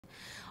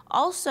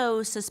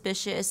Also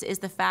suspicious is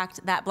the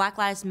fact that Black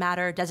Lives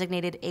Matter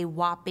designated a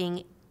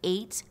whopping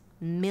 $8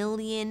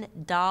 million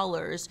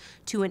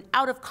to an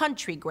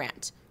out-of-country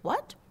grant.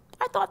 What?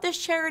 I thought this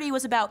charity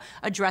was about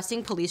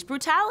addressing police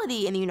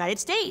brutality in the United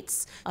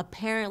States.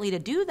 Apparently, to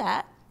do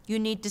that, you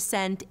need to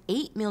send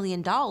 $8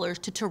 million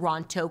to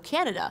Toronto,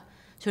 Canada,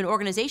 to an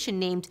organization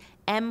named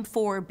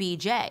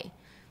M4BJ.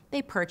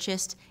 They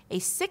purchased a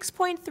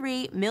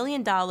 $6.3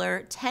 million,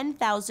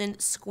 10,000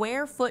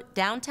 square foot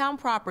downtown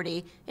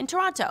property in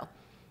Toronto.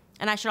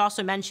 And I should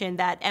also mention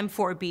that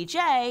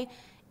M4BJ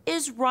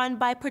is run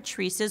by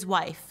Patrice's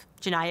wife,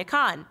 Janaya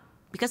Khan,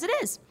 because it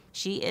is.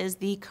 She is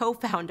the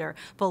co-founder,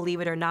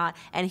 believe it or not,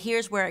 and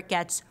here's where it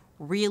gets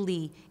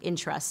really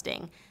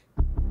interesting.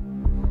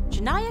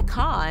 Janaya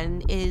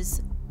Khan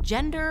is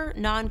gender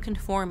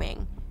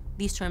non-conforming.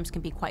 These terms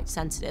can be quite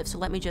sensitive, so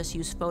let me just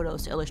use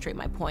photos to illustrate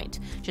my point.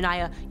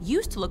 Janaya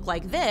used to look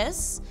like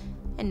this,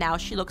 and now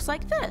she looks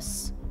like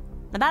this.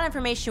 Now that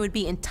information would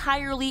be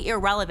entirely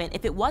irrelevant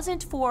if it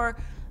wasn't for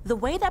the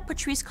way that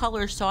Patrisse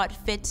Cullors saw it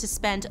fit to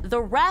spend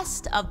the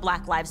rest of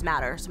Black Lives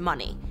Matter's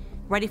money.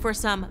 Ready for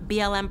some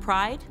BLM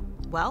pride?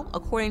 Well,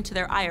 according to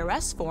their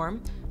IRS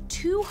form,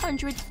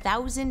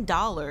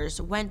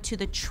 $200,000 went to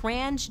the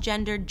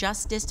Transgender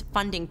Justice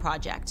Funding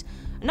Project.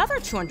 Another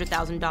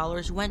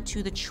 $200,000 went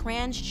to the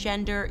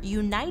Transgender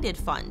United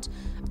Fund.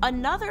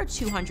 Another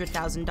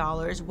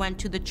 $200,000 went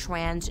to the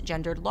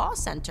Transgendered Law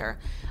Center.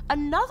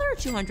 Another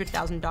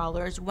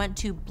 $200,000 went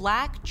to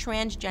Black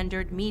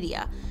Transgendered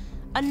Media.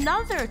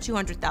 Another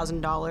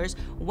 $200,000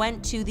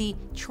 went to the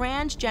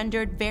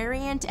Transgendered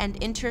Variant and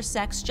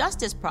Intersex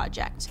Justice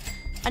Project.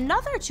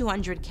 Another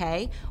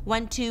 $200K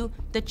went to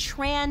the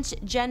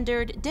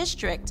Transgendered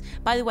District.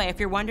 By the way, if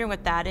you're wondering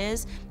what that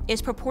is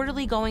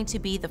purportedly going to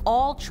be the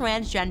all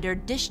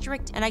transgender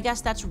district, and I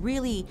guess that's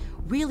really,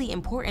 really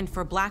important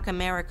for Black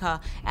America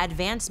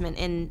advancement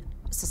in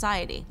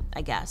society,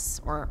 I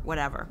guess, or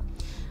whatever.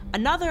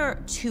 Another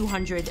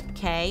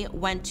 $200K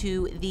went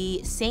to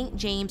the St.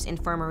 James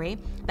Infirmary.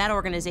 That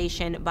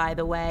organization, by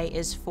the way,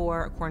 is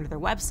for, according to their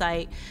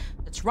website,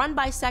 it's run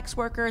by sex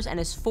workers and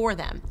is for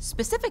them.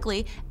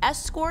 Specifically,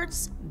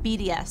 escorts,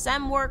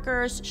 BDSM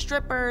workers,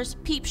 strippers,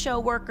 peep show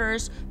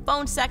workers,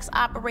 phone sex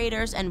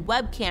operators, and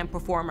webcam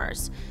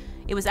performers.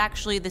 It was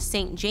actually the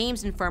St.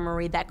 James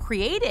Infirmary that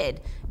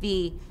created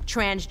the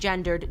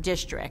Transgendered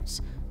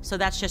District. So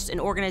that's just an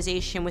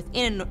organization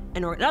within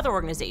another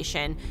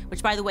organization,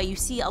 which, by the way, you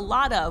see a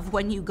lot of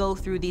when you go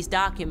through these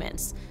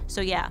documents.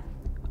 So yeah,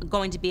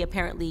 going to be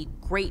apparently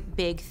great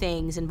big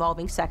things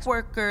involving sex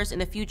workers in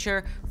the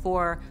future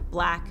for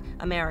Black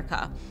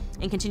America.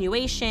 In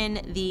continuation,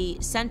 the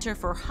Center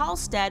for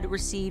Halstead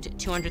received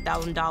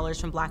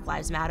 $200,000 from Black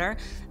Lives Matter.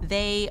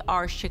 They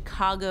are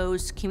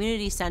Chicago's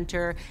community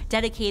center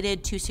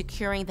dedicated to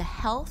securing the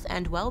health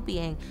and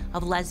well-being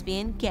of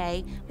lesbian,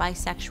 gay,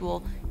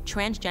 bisexual,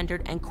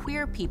 transgendered, and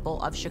queer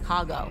people of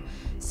Chicago.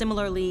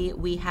 Similarly,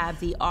 we have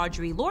the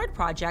Audre Lorde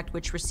Project,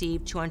 which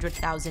received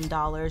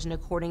 $200,000, and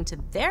according to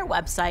their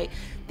website,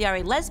 they are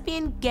a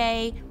lesbian,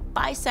 gay,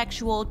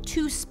 bisexual,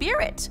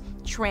 two-spirit,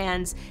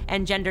 trans,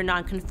 and gender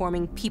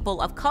non-conforming people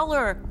of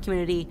color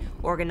community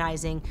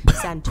organizing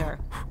center.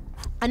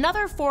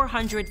 Another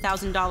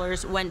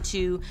 $400,000 went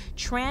to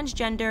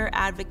Transgender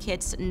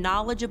Advocates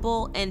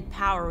Knowledgeable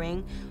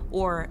Empowering,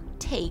 or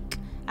TAKE,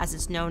 as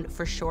it's known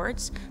for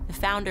short. The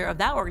founder of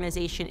that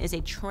organization is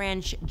a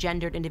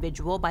transgendered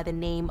individual by the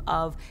name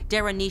of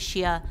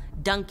Daronicia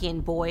Duncan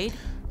Boyd.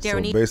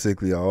 So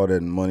basically all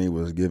that money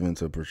was given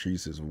to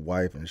Patrice's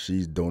wife, and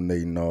she's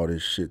donating all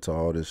this shit to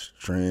all this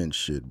trans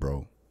shit,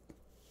 bro.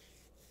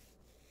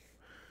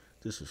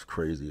 This is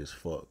crazy as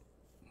fuck.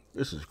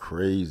 This is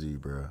crazy,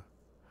 bro.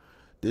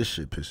 This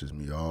shit pisses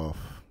me off.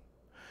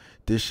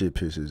 This shit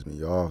pisses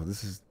me off.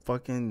 This is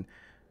fucking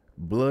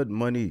blood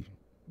money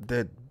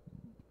that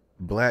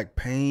Black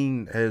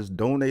Pain has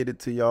donated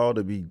to y'all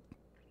to be.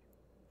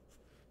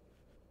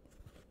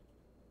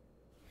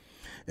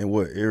 And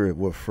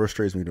what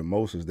frustrates me the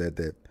most is that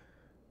the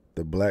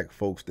Black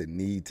folks that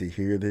need to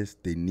hear this,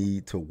 they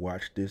need to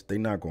watch this, they're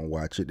not gonna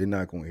watch it, they're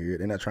not gonna hear it,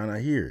 they're not trying to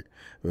hear it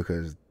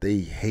because they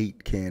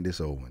hate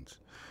Candace Owens.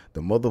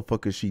 The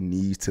motherfuckers she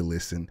needs to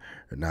listen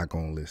are not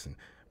gonna listen.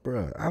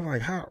 Bruh, I'm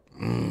like, how?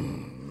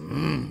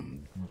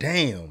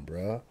 Damn,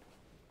 bruh.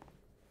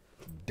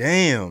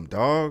 Damn,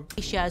 dog.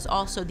 She is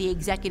also the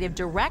executive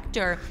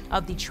director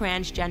of the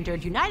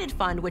Transgendered United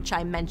Fund, which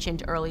I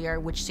mentioned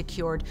earlier, which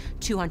secured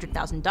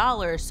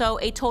 $200,000. So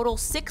a total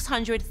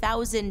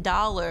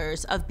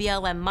 $600,000 of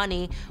BLM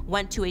money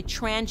went to a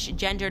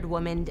transgendered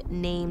woman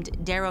named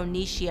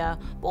Daronicia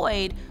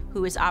Boyd,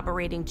 who is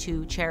operating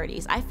two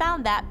charities. I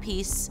found that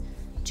piece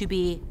to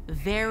be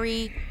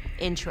very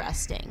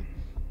interesting.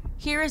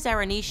 Here is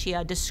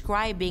Daronicia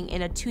describing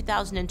in a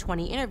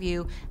 2020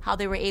 interview how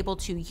they were able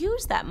to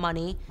use that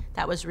money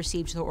that was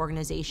received to the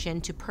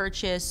organization to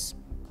purchase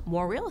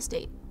more real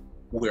estate.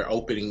 We're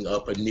opening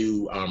up a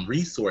new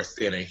resource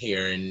center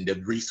here, and the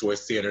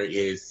resource center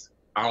is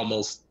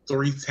almost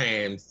 3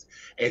 times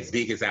as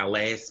big as our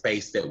last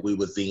space that we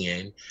was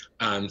in.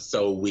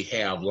 So we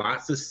have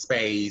lots of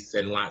space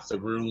and lots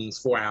of rooms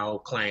for our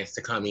clients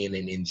to come in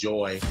and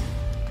enjoy.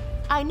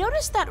 I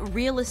noticed that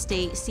real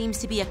estate seems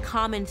to be a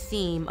common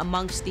theme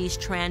amongst these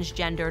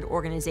transgendered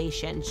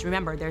organizations.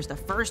 Remember, there's the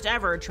first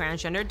ever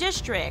transgender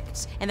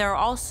district, and there are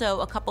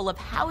also a couple of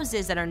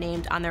houses that are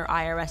named on their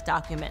IRS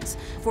documents.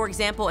 For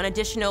example, an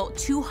additional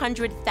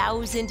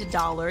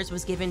 $200,000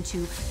 was given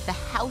to the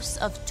House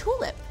of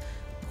Tulip.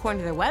 According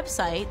to their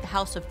website, the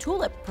House of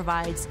Tulip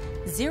provides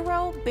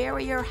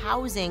zero-barrier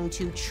housing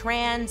to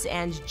trans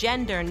and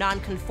gender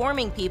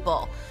non-conforming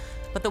people.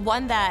 But the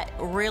one that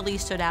really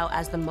stood out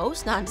as the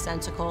most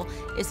nonsensical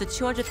is the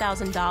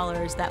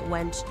 $200,000 that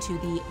went to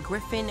the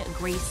Griffin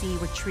Gracie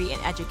Retreat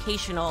and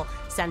Educational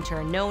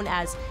Center, known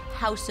as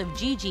House of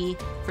jjGo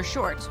for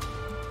short.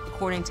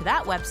 According to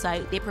that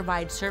website, they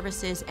provide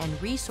services and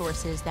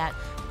resources that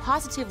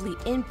positively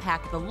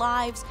impact the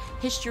lives,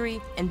 history,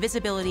 and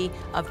visibility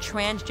of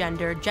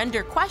transgender,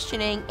 gender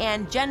questioning,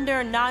 and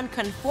gender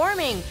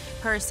non-conforming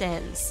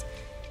persons.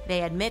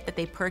 They admit that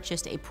they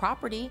purchased a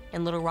property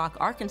in Little Rock,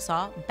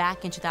 Arkansas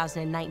back in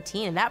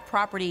 2019, and that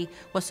property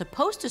was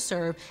supposed to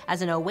serve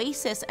as an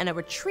oasis and a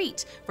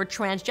retreat for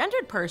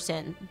transgendered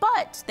person,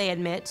 but they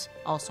admit,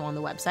 also on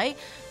the website,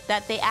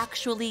 that they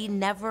actually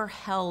never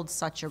held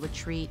such a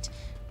retreat.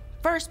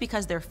 First,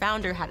 because their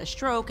founder had a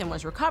stroke and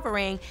was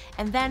recovering,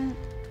 and then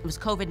it was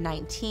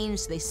COVID-19,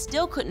 so they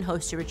still couldn't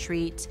host a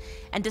retreat.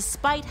 And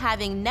despite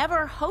having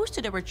never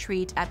hosted a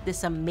retreat at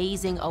this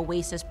amazing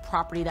oasis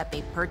property that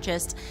they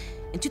purchased,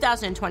 in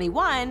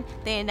 2021,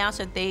 they announced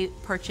that they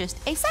purchased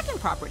a second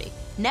property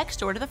next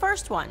door to the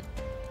first one.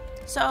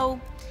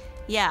 So,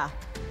 yeah.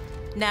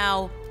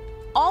 Now,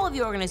 all of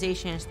the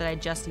organizations that I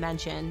just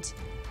mentioned,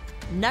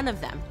 none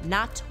of them,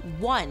 not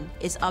one,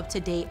 is up to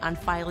date on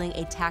filing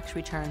a tax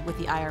return with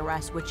the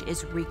IRS, which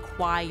is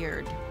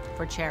required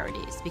for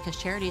charities, because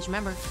charities,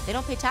 remember, they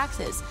don't pay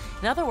taxes.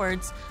 In other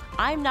words,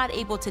 I'm not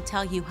able to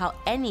tell you how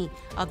any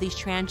of these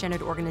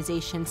transgendered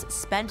organizations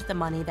spent the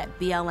money that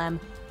BLM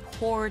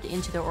poured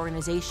into their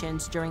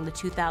organizations during the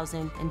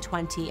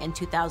 2020 and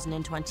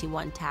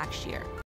 2021 tax year.